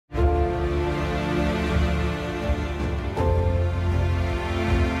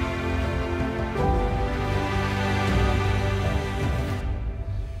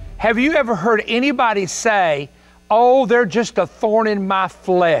Have you ever heard anybody say, oh, they're just a thorn in my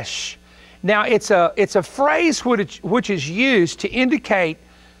flesh? Now, it's a phrase which is used to indicate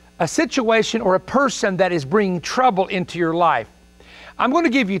a situation or a person that is bringing trouble into your life. I'm going to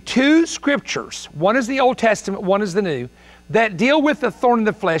give you two scriptures. One is the Old Testament, one is the New, that deal with the thorn in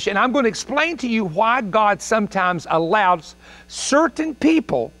the flesh. And I'm going to explain to you why God sometimes allows certain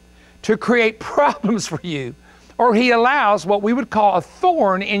people to create problems for you, or He allows what we would call a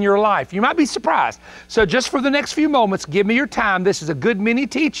thorn in your life. You might be surprised. So just for the next few moments, give me your time. This is a good mini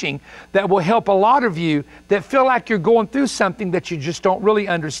teaching that will help a lot of you that feel like you're going through something that you just don't really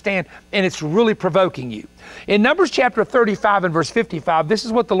understand, and it's really provoking you. In Numbers chapter 35 and verse 55, this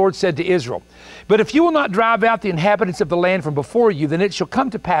is what the Lord said to Israel. But if you will not drive out the inhabitants of the land from before you, then it shall come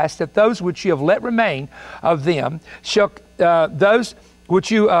to pass that those which you have let remain of them shall,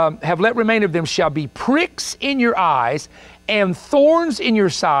 have let remain of them shall be pricks in your eyes and thorns in your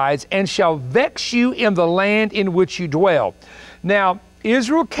sides, and shall vex you in the land in which you dwell. Now,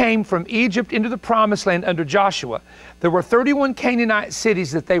 Israel came from Egypt into the promised land under Joshua. There were 31 Canaanite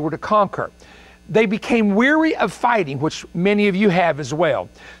cities that they were to conquer. They became weary of fighting, which many of you have as well.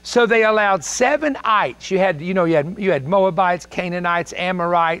 So they allowed 7 ites. You had Moabites, Canaanites,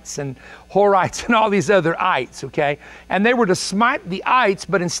 Amorites, and Horites, and all these other ites, okay? And they were to smite the ites,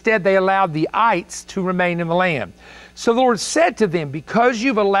 but instead they allowed the ites to remain in the land. So the Lord said to them, because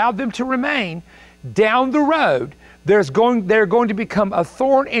you've allowed them to remain, down the road, they're going to become a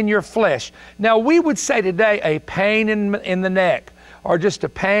thorn in your flesh. Now, we would say today a pain in the neck, or just a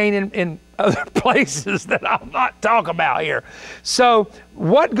pain in other places that I'll not talk about here. So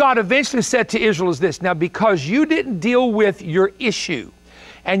what God eventually said to Israel is this: now, because you didn't deal with your issue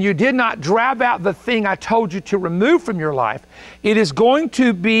and you did not drive out the thing I told you to remove from your life, it is going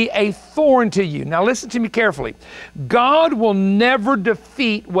to be a thorn to you. Now listen to me carefully. God will never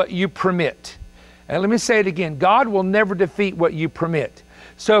defeat what you permit. And let me say it again. God will never defeat what you permit.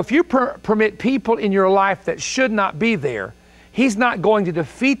 So if you permit people in your life that should not be there, He's not going to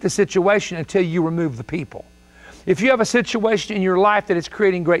defeat the situation until you remove the people. If you have a situation in your life that is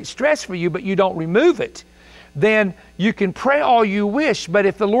creating great stress for you, but you don't remove it, then you can pray all you wish, but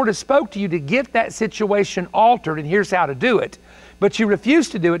if the Lord has spoke to you to get that situation altered, and here's how to do it, but you refuse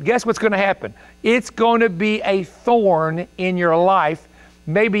to do it, guess what's going to happen? It's going to be a thorn in your life,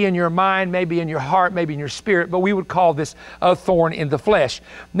 maybe in your mind, maybe in your heart, maybe in your spirit, but we would call this a thorn in the flesh.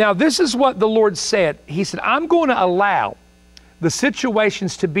 Now, this is what the Lord said. He said, I'm going to allow the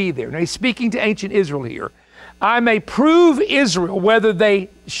situations to be there. Now, He's speaking to ancient Israel here. I may prove Israel whether they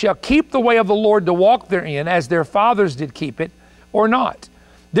shall keep the way of the Lord to walk therein, as their fathers did keep it, or not.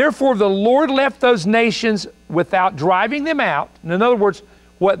 Therefore, the Lord left those nations without driving them out. In other words,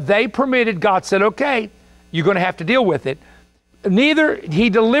 what they permitted, God said, okay, you're going to have to deal with it. Neither He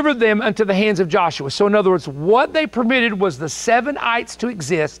delivered them unto the hands of Joshua. So in other words, what they permitted was the 7 ites to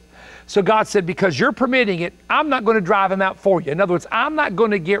exist. So God said, because you're permitting it, I'm not going to drive them out for you. In other words, I'm not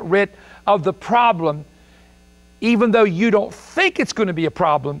going to get rid of the problem, even though you don't think it's going to be a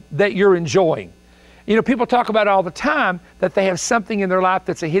problem that you're enjoying. You know, people talk about all the time that they have something in their life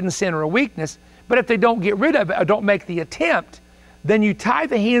that's a hidden sin or a weakness, but if they don't get rid of it or don't make the attempt, then you tie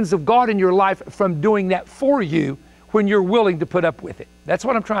the hands of God in your life from doing that for you when you're willing to put up with it. That's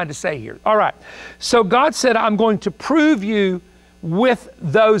what I'm trying to say here. All right. So God said, I'm going to prove you with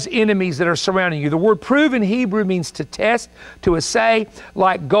those enemies that are surrounding you. The word prove in Hebrew means to test, to assay,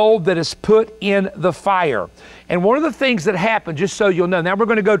 like gold that is put in the fire. And one of the things that happened, just so you'll know, now we're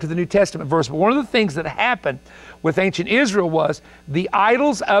going to go to the New Testament verse, but one of the things that happened with ancient Israel was the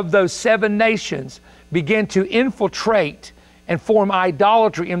idols of those 7 nations began to infiltrate and form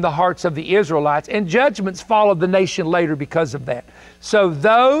idolatry in the hearts of the Israelites, and judgments followed the nation later because of that. So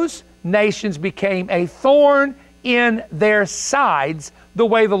those nations became a thorn in their sides, the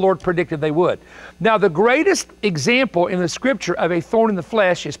way the Lord predicted they would. Now, the greatest example in the scripture of a thorn in the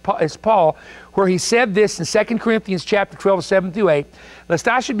flesh is Paul, where he said this in 2 Corinthians chapter 12, 7 through 8, lest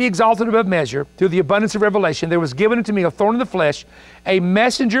I should be exalted above measure through the abundance of revelation, there was given unto me a thorn in the flesh, a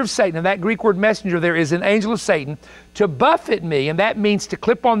messenger of Satan. And that Greek word messenger there is an angel of Satan, to buffet me, and that means to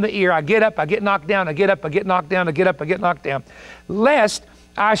clip on the ear. I get up, I get knocked down, I get up, I get knocked down, I get up, I get knocked down, lest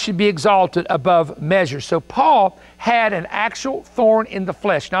I should be exalted above measure. So Paul had an actual thorn in the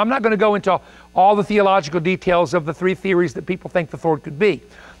flesh. Now, I'm not going to go into all the theological details of the 3 theories that people think the thorn could be.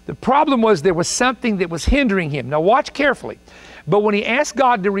 The problem was there was something that was hindering him. Now, watch carefully. But when he asked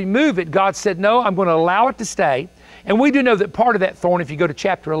God to remove it, God said, no, I'm going to allow it to stay. And we do know that part of that thorn, if you go to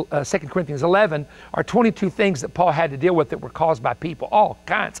chapter 2 Corinthians 11, are 22 things that Paul had to deal with that were caused by people, all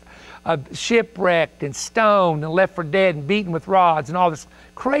kinds of shipwrecked and stoned and left for dead and beaten with rods and all this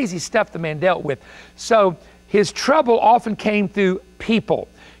crazy stuff the man dealt with. So his trouble often came through people.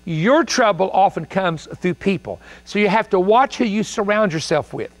 Your trouble often comes through people. So you have to watch who you surround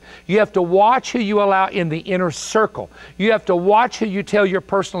yourself with. You have to watch who you allow in the inner circle. You have to watch who you tell your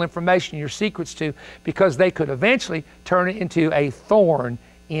personal information, your secrets to, because they could eventually turn it into a thorn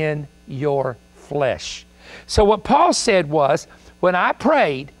in your flesh. So what Paul said was, when I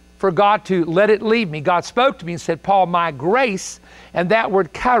prayed for God to let it leave me, God spoke to me and said, Paul, my grace, and that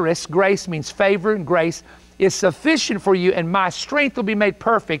word charis, grace means favor and grace, is sufficient for you, and my strength will be made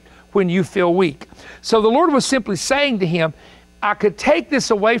perfect when you feel weak. So the Lord was simply saying to him, I could take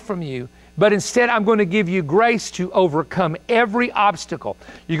this away from you, but instead I'm going to give you grace to overcome every obstacle.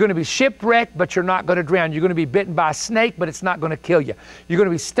 You're going to be shipwrecked, but you're not going to drown. You're going to be bitten by a snake, but it's not going to kill you. You're going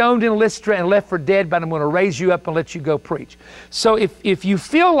to be stoned in Lystra and left for dead, but I'm going to raise you up and let you go preach. So if you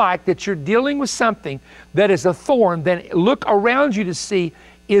feel like that you're dealing with something that is a thorn, then look around you to see,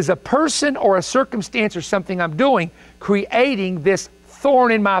 is a person or a circumstance or something I'm doing creating this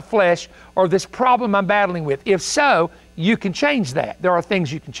thorn in my flesh or this problem I'm battling with? If so, you can change that. There are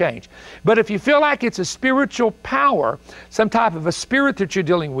things you can change. But if you feel like it's a spiritual power, some type of a spirit that you're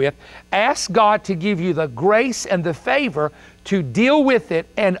dealing with, ask God to give you the grace and the favor to deal with it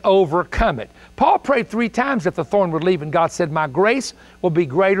and overcome it. Paul prayed 3 times that the thorn would leave, and God said, my grace will be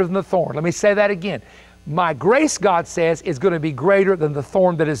greater than the thorn. Let me say that again. My grace, God says, is going to be greater than the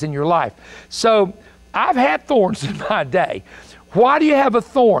thorn that is in your life. So I've had thorns in my day. Why do you have a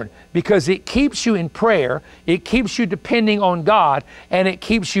thorn? Because it keeps you in prayer, it keeps you depending on God, and it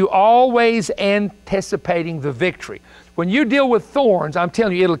keeps you always anticipating the victory. When you deal with thorns, I'm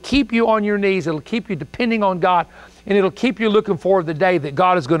telling you, it'll keep you on your knees, it'll keep you depending on God, and it'll keep you looking forward to the day that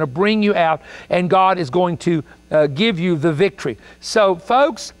God is going to bring you out and God is going to give you the victory. So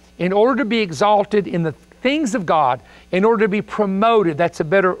folks, in order to be exalted in the things of God, in order to be promoted, that's a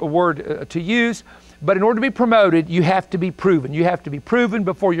better word to use, but in order to be promoted, you have to be proven. You have to be proven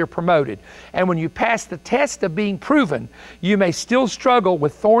before you're promoted. And when you pass the test of being proven, you may still struggle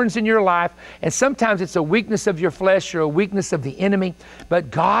with thorns in your life, and sometimes it's a weakness of your flesh or a weakness of the enemy,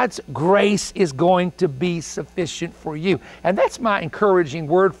 but God's grace is going to be sufficient for you. And that's my encouraging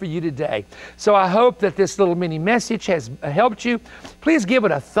word for you today. So I hope that this little mini message has helped you. Please give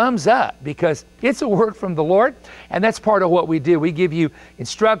it a thumbs up, because it's a word from the Lord, and that's part of what we do. We give you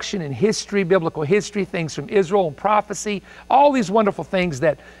instruction in history, biblical history, things from Israel and prophecy, all these wonderful things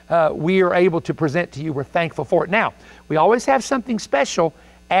that we are able to present to you. We're thankful for it. Now, we always have something special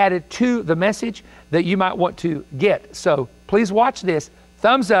added to the message that you might want to get. So please watch this,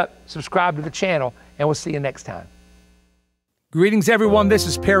 thumbs up, subscribe to the channel, and we'll see you next time. Greetings everyone, this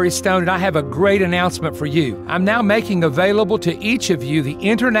is Perry Stone, and I have a great announcement for you. I'm now making available to each of you the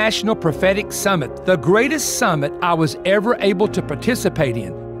International Prophetic Summit, the greatest summit I was ever able to participate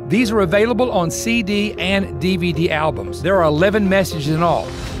in. These are available on CD and DVD albums. There are 11 messages in all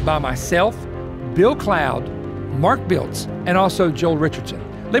by myself, Bill Cloud, Mark Biltz, and also Joel Richardson.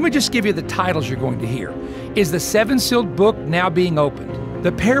 Let me just give you the titles you're going to hear. Is the Seven-Sealed Book Now Being Opened?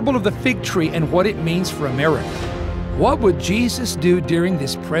 The Parable of the Fig Tree and What It Means for America. What would Jesus do during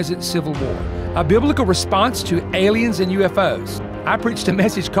this present civil war? A biblical response to aliens and UFOs. I preached a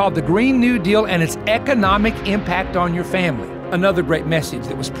message called The Green New Deal and its economic impact on your family. Another great message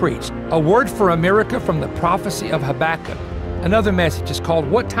that was preached. A word for America from the prophecy of Habakkuk. Another message is called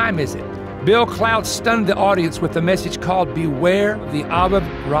What Time Is It? Bill Cloud stunned the audience with a message called Beware the Aviv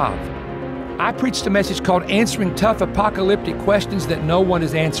Rav. I preached a message called Answering Tough Apocalyptic Questions That No One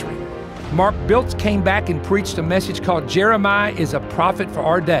is Answering. Mark Biltz came back and preached a message called Jeremiah is a Prophet for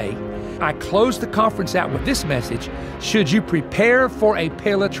Our Day. I closed the conference out with this message, Should You Prepare for a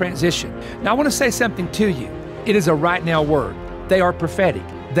Pele Transition? Now I want to say something to you. It is a right now word. They are prophetic.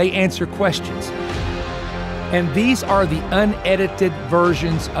 They answer questions. And these are the unedited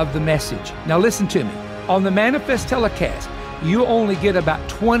versions of the message. Now listen to me. On the Manifest telecast, you only get about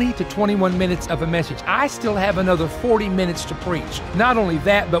 20 to 21 minutes of a message. I still have another 40 minutes to preach. Not only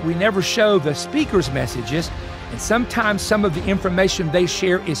that, but we never show the speaker's messages, and sometimes some of the information they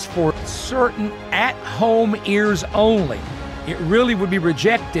share is for certain at-home ears only. It really would be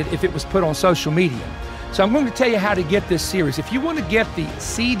rejected if it was put on social media. So I'm going to tell you how to get this series. If you want to get the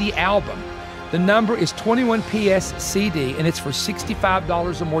CD album, the number is 21PS CD, and it's for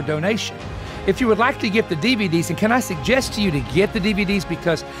 $65 or more donation. if you would like to get the DVDs, and can I suggest to you to get the DVDs,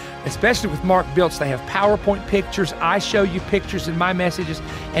 because especially with Mark Biltz, they have PowerPoint pictures. I show you pictures in my messages,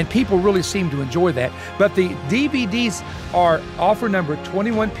 and people really seem to enjoy that. But the DVDs are offer number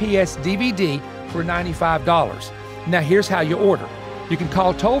 21PS DVD for $95. Now here's how you order. You can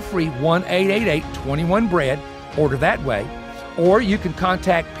call toll-free 1-888-21-BREAD, order that way, or you can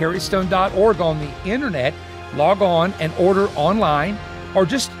contact perrystone.org on the internet, log on and order online, or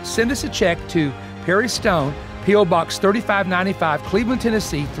just send us a check to Perry Stone, P.O. Box 3595, Cleveland,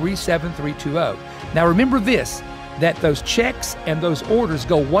 Tennessee 37320. Now remember this, that those checks and those orders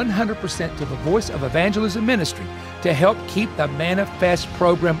go 100% to the Voice of Evangelism Ministry to help keep the Manifest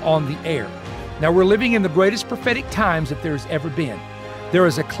program on the air. Now we're living in the greatest prophetic times that there's ever been. There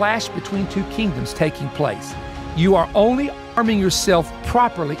is a clash between two kingdoms taking place. You are only arming yourself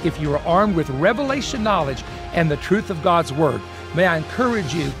properly if you are armed with revelation knowledge and the truth of God's Word. May I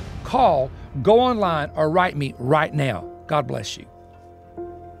encourage you, call, go online, or write me right now. God bless you.